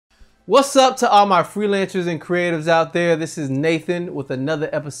What's up to all my freelancers and creatives out there? This is Nathan with another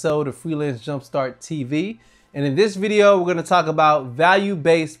episode of Freelance Jumpstart TV. And in this video, we're going to talk about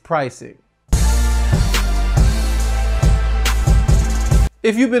value-based pricing.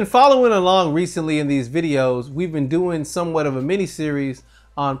 If you've been following along recently in these videos, we've been doing somewhat of a mini-series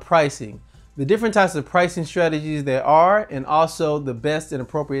on pricing, the different types of pricing strategies there are, and also the best and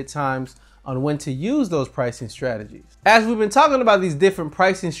appropriate times on when to use those pricing strategies. As we've been talking about these different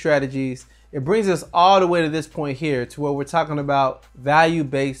pricing strategies, it brings us all the way to this point here to where we're talking about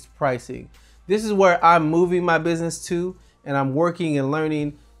value-based pricing. This is where I'm moving my business to, and I'm working and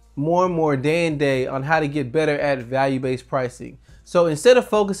learning more and more day and day on how to get better at value-based pricing. So instead of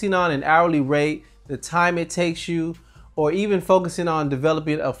focusing on an hourly rate, the time it takes you, or even focusing on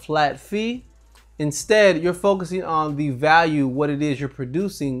developing a flat fee, instead, you're focusing on the value what it is you're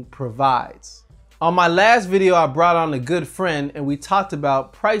producing provides. On my last video, I brought on a good friend and we talked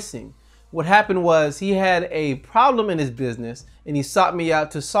about pricing. What happened was he had a problem in his business and he sought me out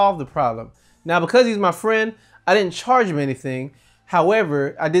to solve the problem. Now, because he's my friend, I didn't charge him anything.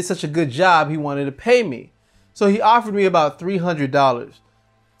 However, I did such a good job, he wanted to pay me. So he offered me about $300.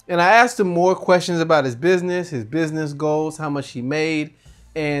 And I asked him more questions about his business goals, how much he made,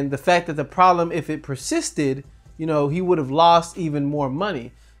 and the fact that the problem, if it persisted, he would have lost even more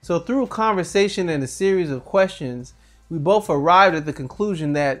money. So through a conversation and a series of questions, we both arrived at the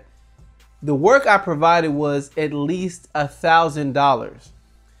conclusion that the work I provided was at least $1,000.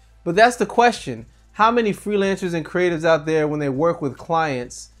 But that's the question. How many freelancers and creatives out there, when they work with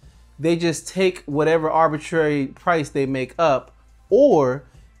clients, they just take whatever arbitrary price they make up, or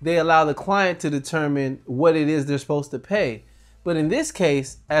they allow the client to determine what it is they're supposed to pay? But in this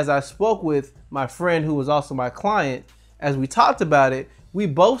case, as I spoke with my friend who was also my client, as we talked about it, we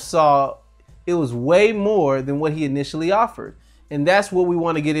both saw it was way more than what he initially offered. And that's what we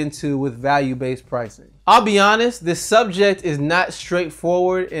want to get into with value-based pricing. I'll be honest, this subject is not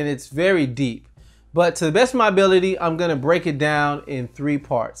straightforward and it's very deep. But to the best of my ability, I'm going to break it down in 3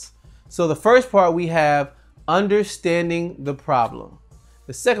 parts. So the first part, we have understanding the problem.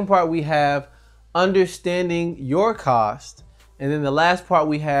 The second part, we have understanding your cost. And then the last part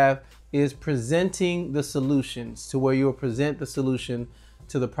we have is presenting the solutions, to where you'll present the solution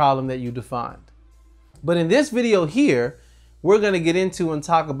to the problem that you defined. But in this video here, we're going to get into and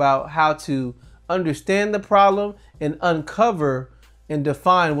talk about how to understand the problem and uncover and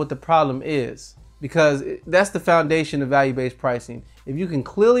define what the problem is, because that's the foundation of value-based pricing. If you can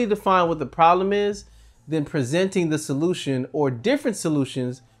clearly define what the problem is, then presenting the solution or different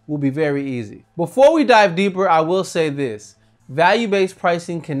solutions will be very easy. Before we dive deeper, I will say this. Value-based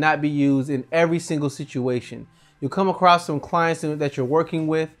pricing cannot be used in every single situation. You'll come across some clients that you're working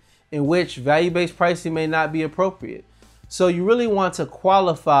with in which value-based pricing may not be appropriate. So you really want to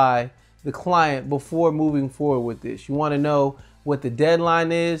qualify the client before moving forward with this. You want to know what the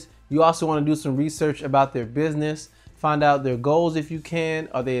deadline is. You also want to do some research about their business, find out their goals if you can.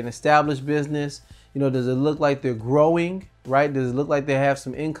 Are they an established business? Does it look like they're growing, right? Does it look like they have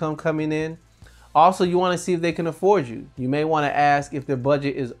some income coming in? Also, you want to see if they can afford you. You may want to ask if their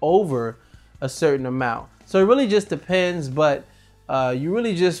budget is over a certain amount. So it really just depends, but you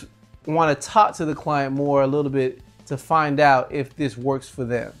really just want to talk to the client more a little bit to find out if this works for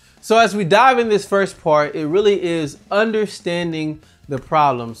them. So as we dive in this first part, it really is understanding the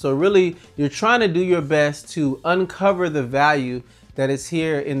problem. So really, you're trying to do your best to uncover the value that is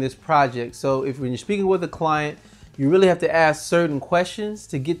here in this project. So if when you're speaking with a client, you really have to ask certain questions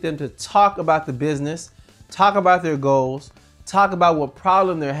to get them to talk about the business, talk about their goals, talk about what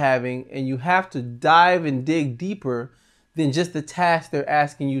problem they're having, and you have to dive and dig deeper than just the task they're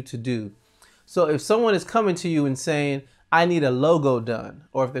asking you to do. So if someone is coming to you and saying, I need a logo done,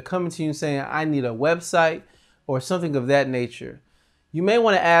 or if they're coming to you and saying, I need a website or something of that nature, you may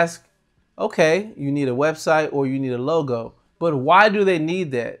want to ask, okay, you need a website or you need a logo, but why do they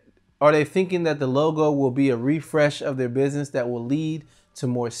need that? Are they thinking that the logo will be a refresh of their business that will lead to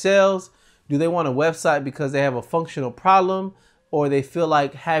more sales? Do they want a website because they have a functional problem, or they feel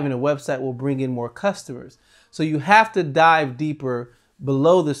like having a website will bring in more customers? So you have to dive deeper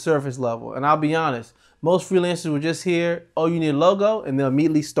below the surface level. And I'll be honest, most freelancers will just hear, oh, you need a logo, and they'll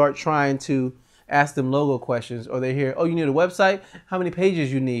immediately start trying to ask them logo questions. Or they hear, oh, you need a website? How many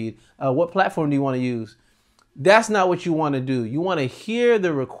pages you need? What platform do you want to use? That's not what you want to do. You want to hear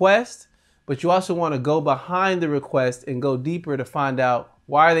the request, but you also want to go behind the request and go deeper to find out,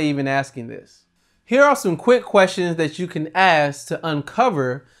 why are they even asking this? Here are some quick questions that you can ask to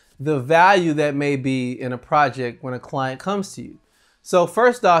uncover the value that may be in a project when a client comes to you. So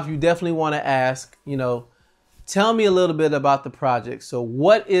first off, you definitely want to ask, Tell me a little bit about the project. So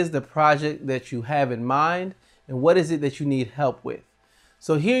what is the project that you have in mind, and what is it that you need help with?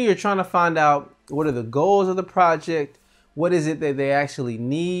 So here you're trying to find out what are the goals of the project, what is it that they actually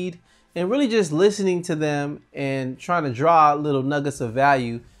need, and really just listening to them and trying to draw little nuggets of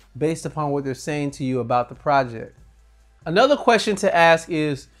value based upon what they're saying to you about the project. Another question to ask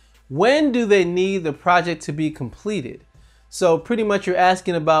is, when do they need the project to be completed? So pretty much you're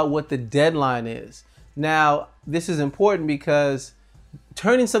asking about what the deadline is. Now, this is important because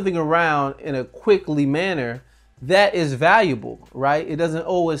turning something around in a quickly manner, that is valuable, right? It doesn't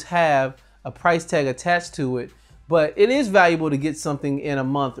always have a price tag attached to it, but it is valuable to get something in a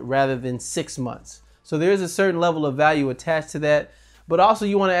month rather than 6 months. So there is a certain level of value attached to that. But also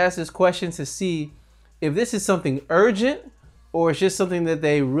you want to ask this question to see if this is something urgent or it's just something that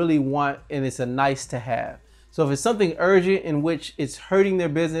they really want and it's a nice to have. So if it's something urgent in which it's hurting their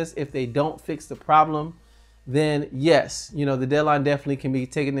business if they don't fix the problem, then yes, the deadline definitely can be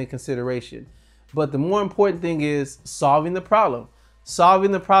taken into consideration. But the more important thing is solving the problem.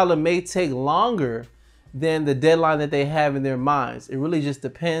 Solving the problem may take longer than the deadline that they have in their minds. It really just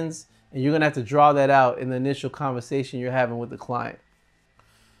depends, and you're gonna have to draw that out in the initial conversation you're having with the client.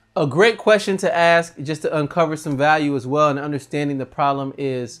 A great question to ask just to uncover some value as well and understanding the problem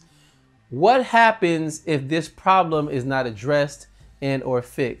is, what happens if this problem is not addressed and or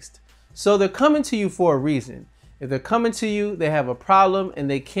fixed? So they're coming to you for a reason. If they're coming to you, they have a problem and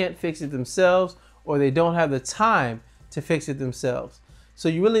they can't fix it themselves, or they don't have the time to fix it themselves. So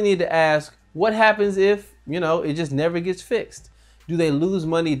you really need to ask, what happens if, it just never gets fixed? Do they lose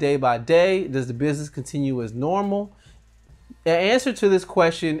money day by day? Does the business continue as normal? The answer to this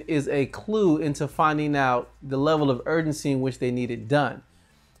question is a clue into finding out the level of urgency in which they need it done.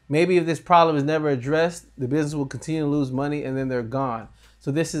 Maybe if this problem is never addressed, the business will continue to lose money and then they're gone.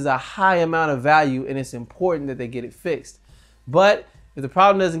 So this is a high amount of value and it's important that they get it fixed. But if the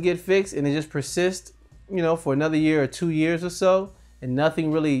problem doesn't get fixed and it just persists, for another year or 2 years or so, and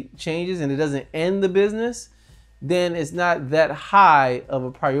nothing really changes and it doesn't end the business, then it's not that high of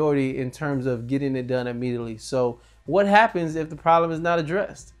a priority in terms of getting it done immediately. So what happens if the problem is not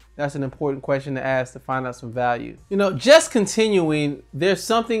addressed? That's an important question to ask to find out some value. Just continuing, there's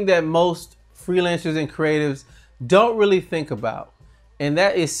something that most freelancers and creatives don't really think about. And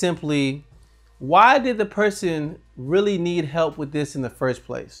that is simply, why did the person really need help with this in the first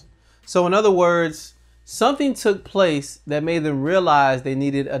place? So in other words, something took place that made them realize they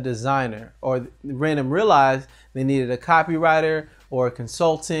needed a designer, or made them realize they needed a copywriter or a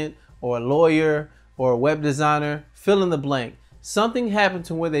consultant or a lawyer or a web designer, fill in the blank. Something happened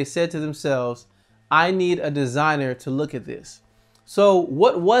to where they said to themselves, I need a designer to look at this. So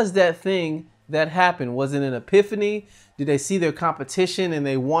what was that thing that happened? Was it an epiphany? Did they see their competition and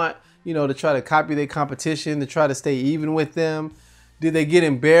they want, to try to copy their competition, to try to stay even with them? Did they get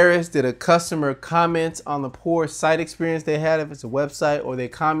embarrassed? Did a customer comment on the poor site experience they had if it's a website, or they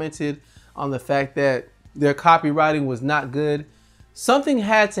commented on the fact that their copywriting was not good? Something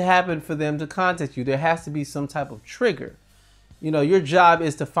had to happen for them to contact you. There has to be some type of trigger. Your job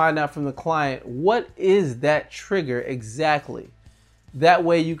is to find out from the client, what is that trigger exactly? That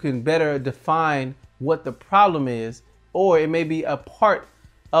way you can better define what the problem is, or it may be a part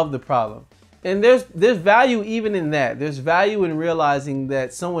of the problem. And there's value even in that. There's value in realizing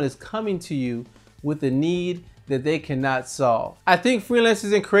that someone is coming to you with a need that they cannot solve. I think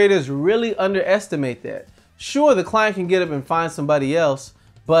freelancers and creators really underestimate that. Sure, the client can get up and find somebody else,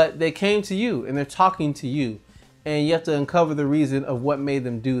 but they came to you and they're talking to you. And you have to uncover the reason of what made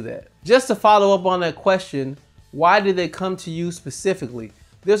them do that. Just to follow up on that question, why did they come to you specifically?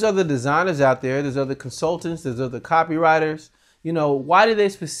 There's other designers out there, there's other consultants, there's other copywriters. Why did they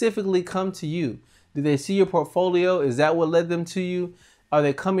specifically come to you? Did they see your portfolio? Is that what led them to you? Are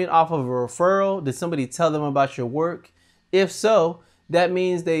they coming off of a referral? Did somebody tell them about your work? If so, that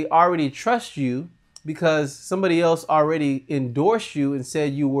means they already trust you because somebody else already endorsed you and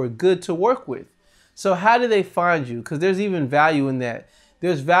said you were good to work with. So how do they find you? Because there's even value in that.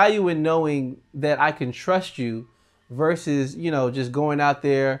 There's value in knowing that I can trust you versus, just going out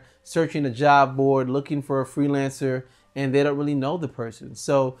there, searching a job board, looking for a freelancer, and they don't really know the person.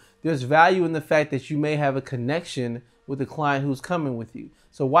 So there's value in the fact that you may have a connection with the client who's coming with you.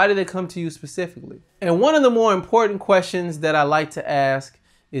 So why did they come to you specifically? And one of the more important questions that I like to ask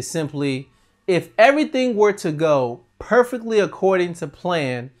is simply, if everything were to go perfectly according to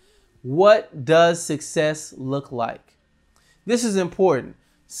plan, what does success look like? This is important.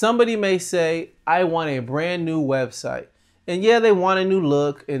 Somebody may say, I want a brand new website. And yeah, they want a new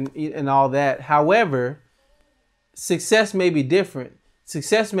look and all that. However, success may be different.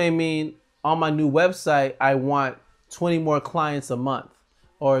 Success may mean on my new website, I want 20 more clients a month,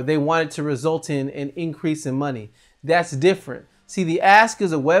 or they want it to result in an increase in money. That's different. See, the ask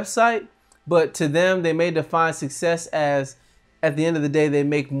is a website, but to them, they may define success as at the end of the day, they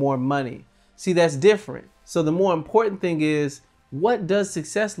make more money. See, that's different. So the more important thing is, what does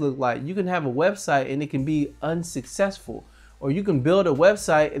success look like? You can have a website and it can be unsuccessful, or you can build a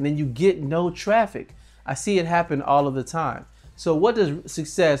website and then you get no traffic. I see it happen all of the time. So what does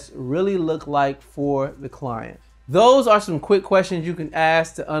success really look like for the client? Those are some quick questions you can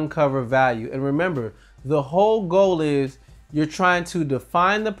ask to uncover value. And remember, the whole goal is you're trying to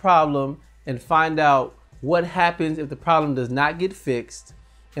define the problem and find out what happens if the problem does not get fixed,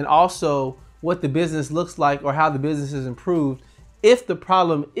 and also what the business looks like or how the business is improved if the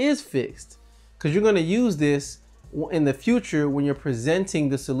problem is fixed. Because you're going to use this in the future when you're presenting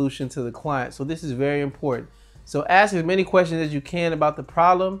the solution to the client. So this is very important. So ask as many questions as you can about the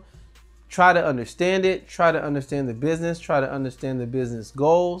problem. Try to understand it. Try to understand the business. Try to understand the business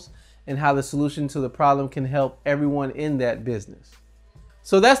goals and how the solution to the problem can help everyone in that business.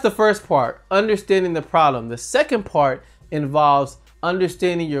 So that's the first part, understanding the problem. The second part involves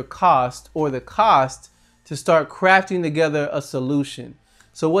understanding your cost, or the cost to start crafting together a solution.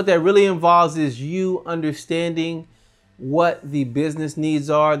 So what that really involves is you understanding what the business needs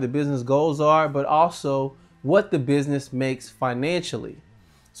are, the business goals are, but also what the business makes financially.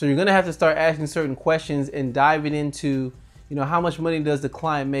 So you're gonna have to start asking certain questions and diving into, how much money does the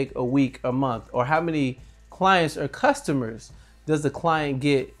client make a week, a month, or how many clients or customers does the client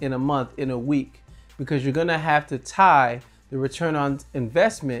get in a month, in a week? Because you're gonna have to tie the return on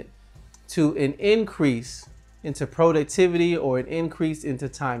investment to an increase into productivity, or an increase into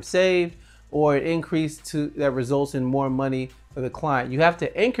time saved, or an increase that results in more money for the client. You have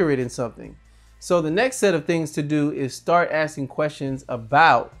to anchor it in something. So the next set of things to do is start asking questions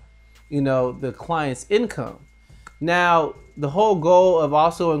about, the client's income. Now, the whole goal of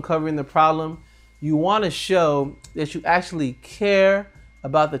also uncovering the problem, you want to show that you actually care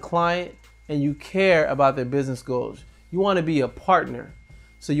about the client and you care about their business goals. You want to be a partner.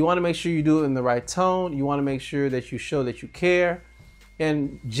 So you want to make sure you do it in the right tone. You want to make sure that you show that you care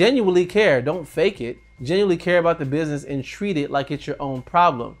and genuinely care. Don't fake it. Genuinely care about the business and treat it like it's your own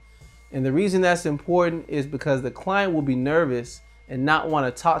problem. And the reason that's important is because the client will be nervous and not want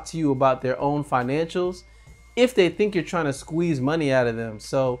to talk to you about their own financials if they think you're trying to squeeze money out of them.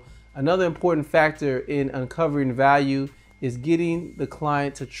 So another important factor in uncovering value is getting the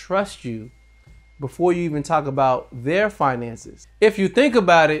client to trust you before you even talk about their finances. If you think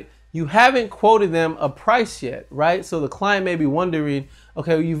about it, you haven't quoted them a price yet, right? So the client may be wondering,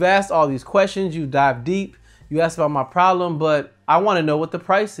 okay, you've asked all these questions, you dive deep, you asked about my problem, but I want to know what the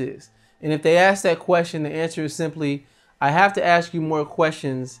price is. And if they ask that question, the answer is simply, I have to ask you more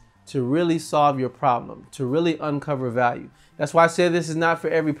questions to really solve your problem, to really uncover value. That's why I said this is not for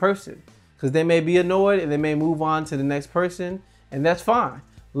every person, because they may be annoyed and they may move on to the next person, and that's fine.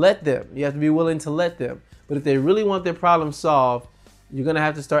 Let them. You have to be willing to let them. But if they really want their problem solved, you're going to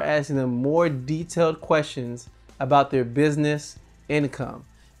have to start asking them more detailed questions about their business income.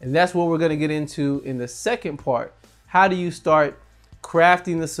 And that's what we're going to get into in the second part. How do you start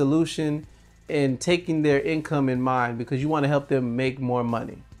crafting the solution and taking their income in mind, because you want to help them make more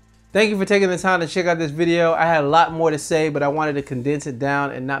money. Thank you for taking the time to check out this video. I had a lot more to say, but I wanted to condense it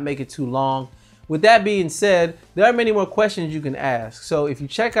down and not make it too long. With that being said, there are many more questions you can ask. So if you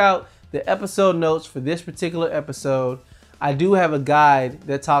check out the episode notes for this particular episode, I do have a guide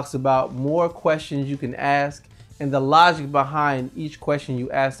that talks about more questions you can ask and the logic behind each question you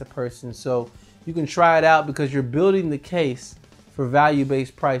ask the person. So you can try it out, because you're building the case for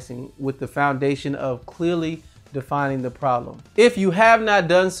value-based pricing with the foundation of clearly defining the problem. If you have not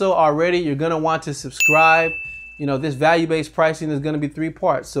done so already, you're gonna want to subscribe. This value-based pricing is gonna be 3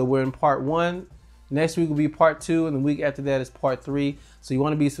 parts. So we're in part 1. Next week will be part 2, and the week after that is part 3. So you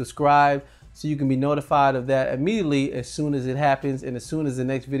wanna be subscribed so you can be notified of that immediately as soon as it happens and as soon as the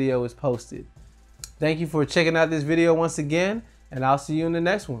next video is posted. Thank you for checking out this video once again, and I'll see you in the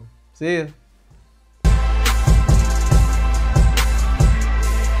next one. See ya.